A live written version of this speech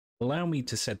Allow me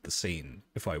to set the scene,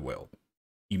 if I will.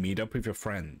 You meet up with your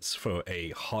friends for a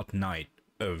hot night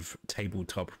of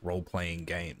tabletop role-playing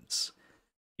games.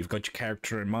 You've got your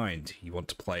character in mind. You want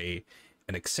to play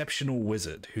an exceptional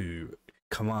wizard who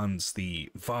commands the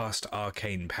vast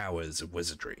arcane powers of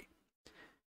wizardry.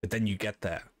 But then you get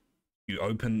there. You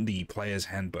open the player's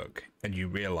handbook and you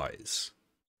realize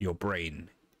your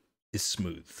brain is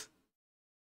smooth.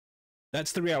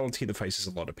 That's the reality that faces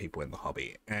a lot of people in the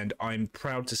hobby, and I'm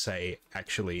proud to say,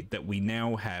 actually, that we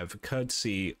now have,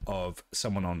 courtesy of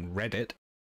someone on Reddit,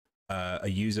 a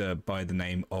user by the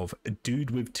name of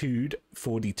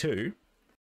DudewithTude42,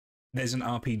 there's an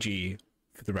RPG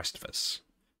for the rest of us.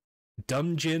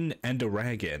 Dungeon and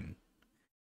Dragon.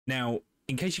 Now,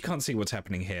 in case you can't see what's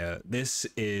happening here, this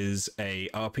is a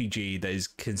RPG that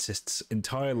consists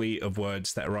entirely of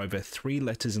words that are either 3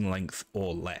 letters in length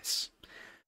or less.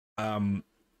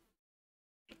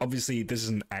 Obviously, this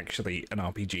isn't actually an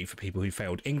RPG for people who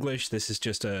failed English. This is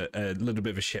just a little bit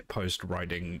of a shitpost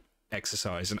writing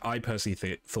exercise, and I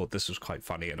personally thought this was quite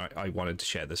funny, and I wanted to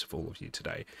share this with all of you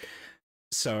today.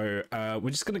 So we're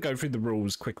just going to go through the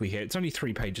rules quickly here. It's only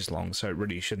 3 pages long, so it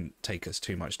really shouldn't take us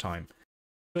too much time.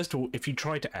 First of all, if you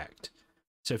try to act.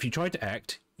 So if you try to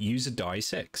act, use a die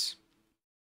 6.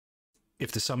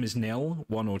 If the sum is 0,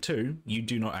 1, or 2, you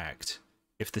do not act.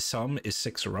 If the sum is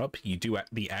 6 or up, you do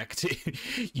the act.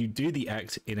 You do the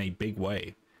act in a big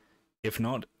way. If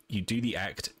not, you do the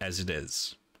act as it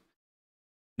is.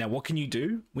 Now, what can you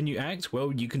do when you act?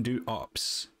 Well, you can do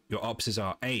ops. Your ops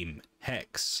are aim,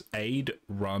 hex, aid,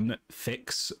 run,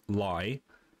 fix, lie.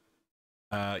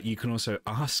 You can also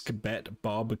ask, bet,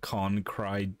 bob, con,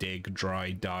 cry, dig,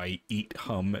 dry, die, eat,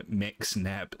 hum, mix,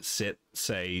 nap, sit,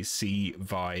 say, see,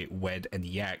 vie, wed, and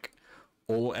yak,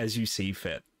 all as you see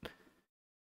fit.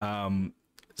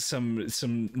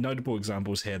 Some notable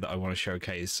examples here that I want to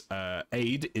showcase.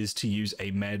 Aid is to use a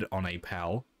med on a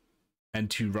pal, and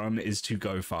to run is to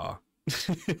go far.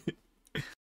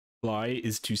 Lie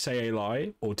is to say a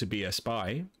lie or to be a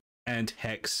spy, and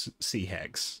hex, see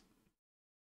hex.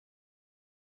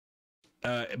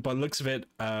 By the looks of it,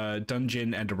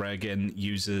 Dungeon and Dragon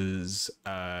uses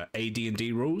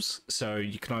AD&D rules, so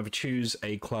you can either choose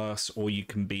a class or you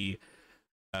can be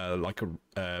like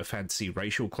a fantasy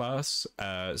racial class.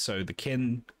 So the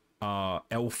kin are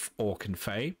elf, orc, and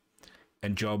fae,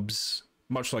 and jobs,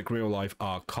 much like real life,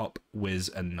 are cop, whiz,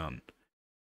 and nun.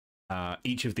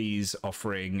 Each of these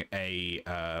offering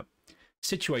a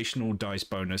situational dice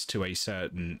bonus to a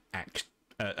certain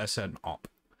a certain op.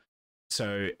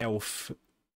 So elf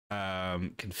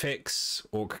can fix,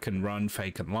 orc can run,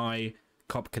 fae can lie,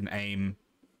 cop can aim,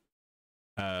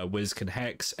 whiz can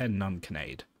hex, and nun can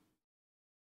aid.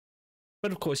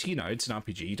 But of course, you know, it's an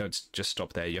RPG, you don't just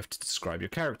stop there, you have to describe your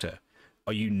character.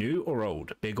 Are you new or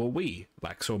old, big or wee,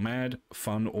 lax or mad,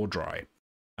 fun or dry?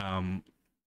 Now,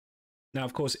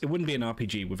 of course, it wouldn't be an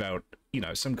RPG without, you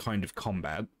know, some kind of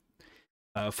combat.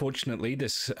 Fortunately,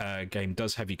 this game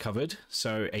does have you covered,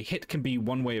 so a hit can be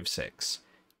one way of 6.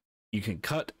 You can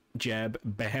cut, jab,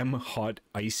 bam, hot,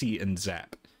 icy, and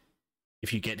zap.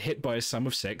 If you get hit by a sum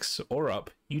of 6 or up,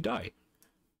 you die.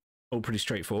 All pretty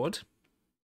straightforward.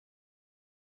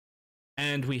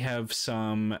 And we have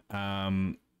some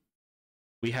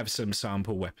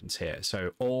sample weapons here.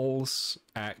 So awls,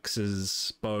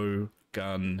 axes, bow,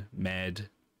 gun, med,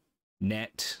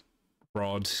 net,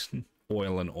 rod,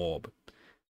 oil, and orb.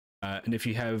 And if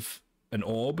you have an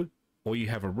orb or you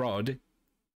have a rod,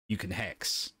 you can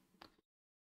hex.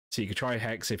 So you can try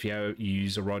hex if you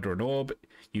use a rod or an orb.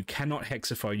 You cannot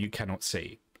hex a foe you cannot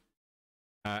see.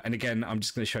 And again, I'm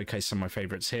just going to showcase some of my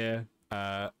favorites here.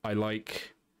 I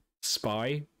like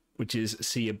spy, which is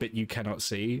see a bit you cannot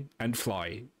see, and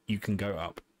fly, you can go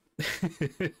up.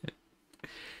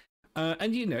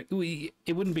 And you know,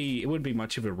 it wouldn't be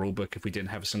much of a rule book if we didn't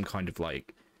have some kind of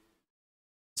like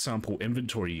sample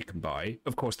inventory you can buy.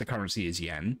 Of course, the currency is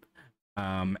yen,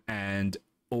 and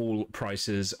all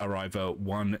prices are either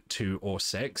 1, 2, or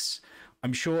 6.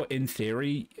 I'm sure in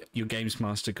theory your games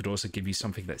master could also give you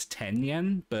something that's 10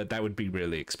 yen, but that would be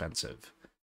really expensive.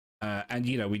 And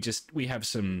you know, we have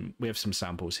some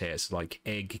samples here. So like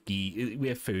egg, ghee, we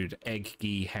have food, egg,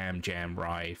 ghee, ham, jam,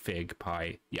 rye, fig,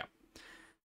 pie. Yeah.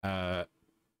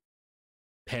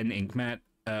 Pen, ink, mat,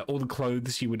 all the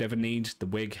clothes you would ever need: the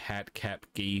wig, hat, cap,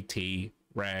 ghee, tea,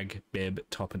 rag, bib,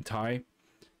 top, and tie.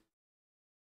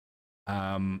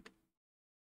 And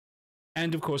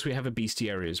of course we have a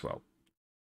bestiary as well.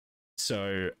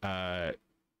 So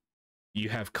you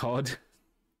have cod,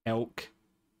 elk,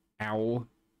 owl,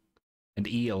 and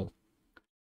eel.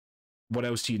 What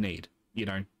else do you need? You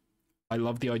know, I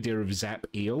love the idea of zap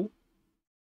eel.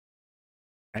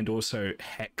 and also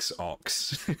Hex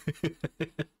Ox.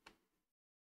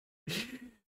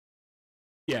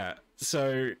 Yeah,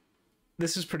 so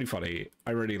this is pretty funny.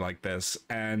 I really like this,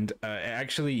 and it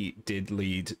actually did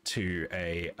lead to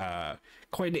a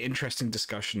quite an interesting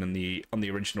discussion in the on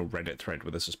the original Reddit thread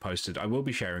where this was posted. I will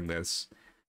be sharing this.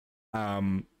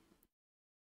 From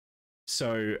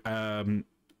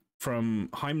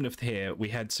Heimneth here, we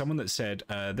had someone that said,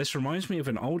 this reminds me of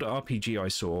an old RPG I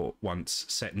saw once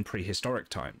set in prehistoric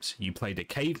times. You played a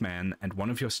caveman, and one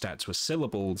of your stats was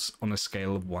syllables on a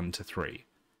scale of 1 to 3.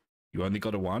 You only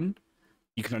got a 1.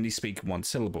 You can only speak one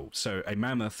syllable. So a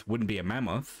mammoth wouldn't be a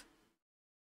mammoth.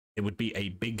 It would be a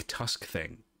big tusk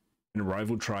thing. And a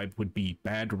rival tribe would be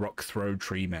bad rock throw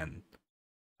tree men.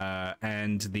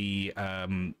 And the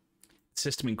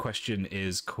system in question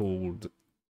is called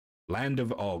Land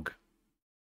of Og.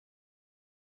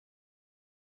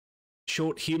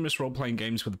 Short, humorous role-playing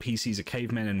games where the PCs are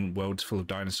cavemen and worlds full of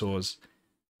dinosaurs.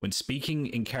 When speaking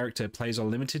in character, players are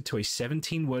limited to a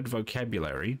 17-word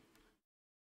vocabulary.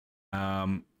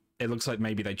 It looks like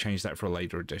maybe they changed that for a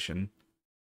later edition.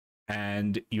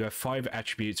 And you have 5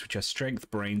 attributes, which are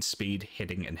strength, brain, speed,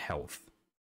 hitting, and health.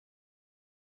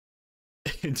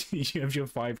 And you have your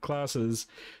 5 classes: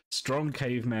 strong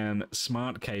caveman,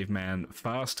 smart caveman,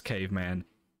 fast caveman,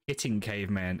 hitting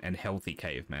caveman, and healthy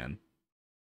caveman.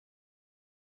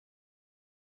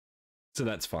 So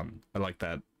that's fun. I like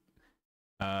that.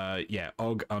 Yeah,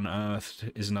 Og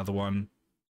Unearthed is another one.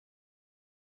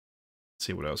 Let's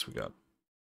see what else we got.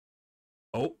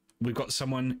 Oh, we've got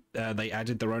someone, they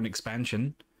added their own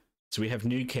expansion. So we have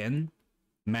new kin,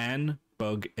 man,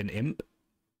 bug, and imp.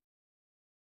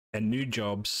 And new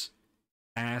jobs,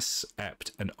 ass,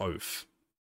 apt, and oaf.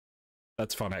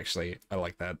 That's fun, actually. I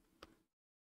like that.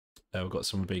 We've got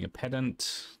someone being a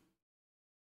pedant.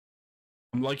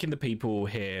 I'm liking the people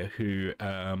here who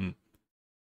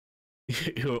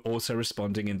who are also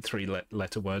responding in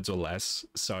 3-letter words or less.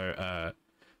 So,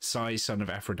 Sai, son of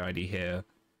Aphrodite here,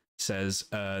 says,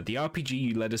 the RPG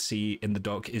you let us see in the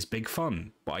doc is big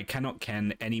fun, but I cannot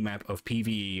ken any map of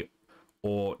PvE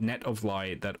or net of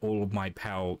light that all of my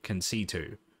pal can see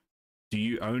to. Do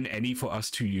you own any for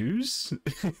us to use?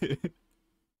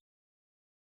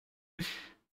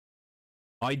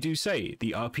 I do say,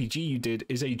 the RPG you did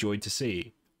is a joy to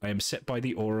see. I am set by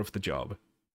the awe of the job.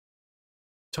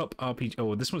 Top RPG...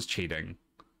 Oh, this one's cheating.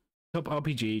 Top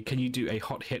RPG, can you do a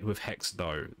hot hit with Hex,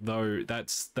 though? Though,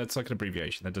 that's like an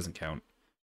abbreviation. That doesn't count.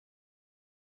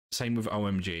 Same with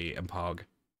OMG and POG.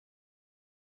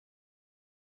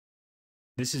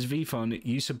 This is VFun.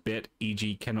 Use a bit,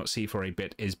 e.g. cannot see for a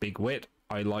bit, is big wit.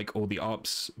 I like all the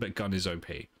ops, but gun is OP.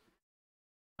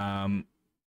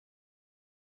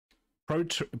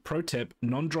 Pro tip,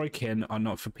 non-dry kin are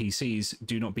not for PCs.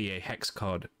 Do not be a hex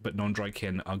card, but non-dry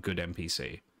kin are good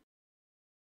NPC.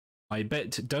 I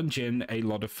bet Dungeon a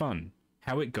lot of fun.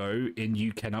 How it go in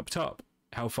you can up top.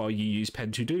 How far you use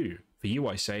pen to do. For you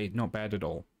I say, not bad at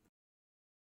all.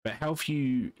 But how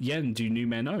few yen do new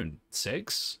men own?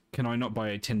 6? Can I not buy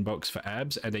a tin box for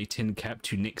abs and a tin cap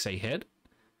to nix a head?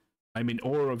 I'm in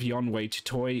awe of yon way to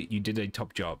toy. You did a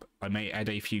top job. I may add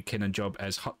a few kin and job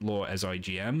as hot law as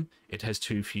IGM. It has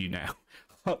too few now.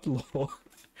 Hot law.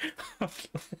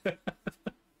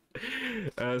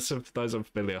 So for those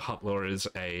unfamiliar, hot law is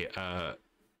a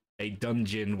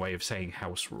dungeon way of saying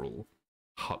house rule.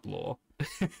 Hot law.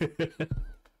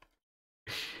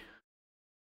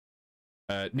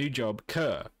 New job,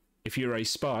 Kerr. If you're a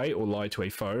spy or lie to a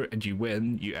foe and you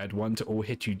win, you add 1 to all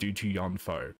hit you do to yon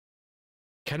foe.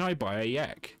 Can I buy a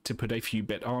yak to put a few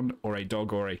bit on, or a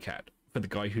dog or a cat, for the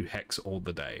guy who hex all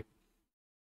the day?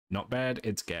 Not bad,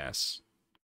 it's gas.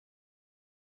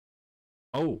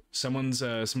 Oh, someone's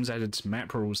added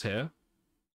map rules here.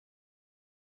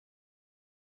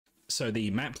 So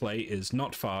the map lay is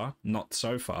not far, not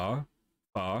so far,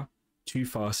 far, too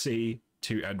far sea,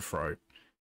 to and fro.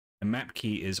 The map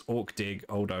key is Orc Dig,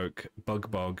 Old Oak, Bug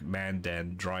Bog, Man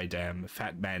Den, Dry Dam,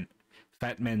 Fat Man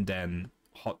Den,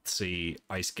 Hot Sea,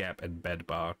 Ice Gap, and Bed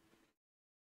Bar.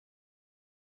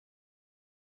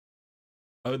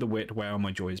 Oh, the wit! Wow,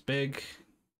 my joy is big.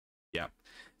 Yeah.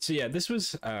 So yeah, this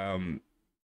was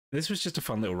just a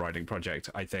fun little writing project.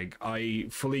 I think I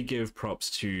fully give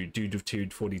props to Dude of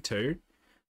Tude 42.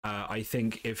 I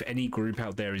think if any group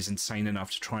out there is insane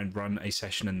enough to try and run a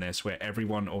session in this where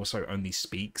everyone also only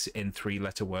speaks in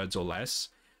 3-letter words or less,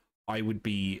 I would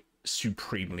be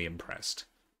supremely impressed.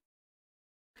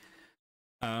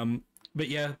 But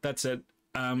yeah, that's it.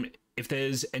 If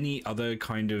there's any other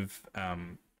kind of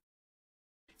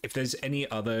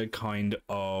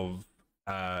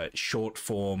short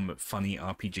form funny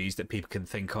RPGs that people can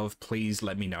think of, please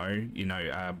let me know. You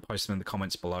know, post them in the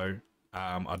comments below.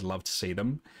 I'd love to see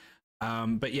them.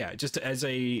 But yeah, just as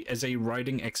a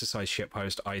writing exercise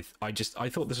shitpost, I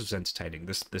thought this was entertaining.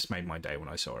 This made my day when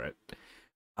I saw it.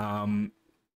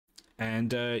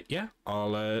 And yeah,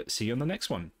 I'll see you on the next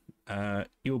one.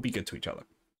 You'll be good to each other.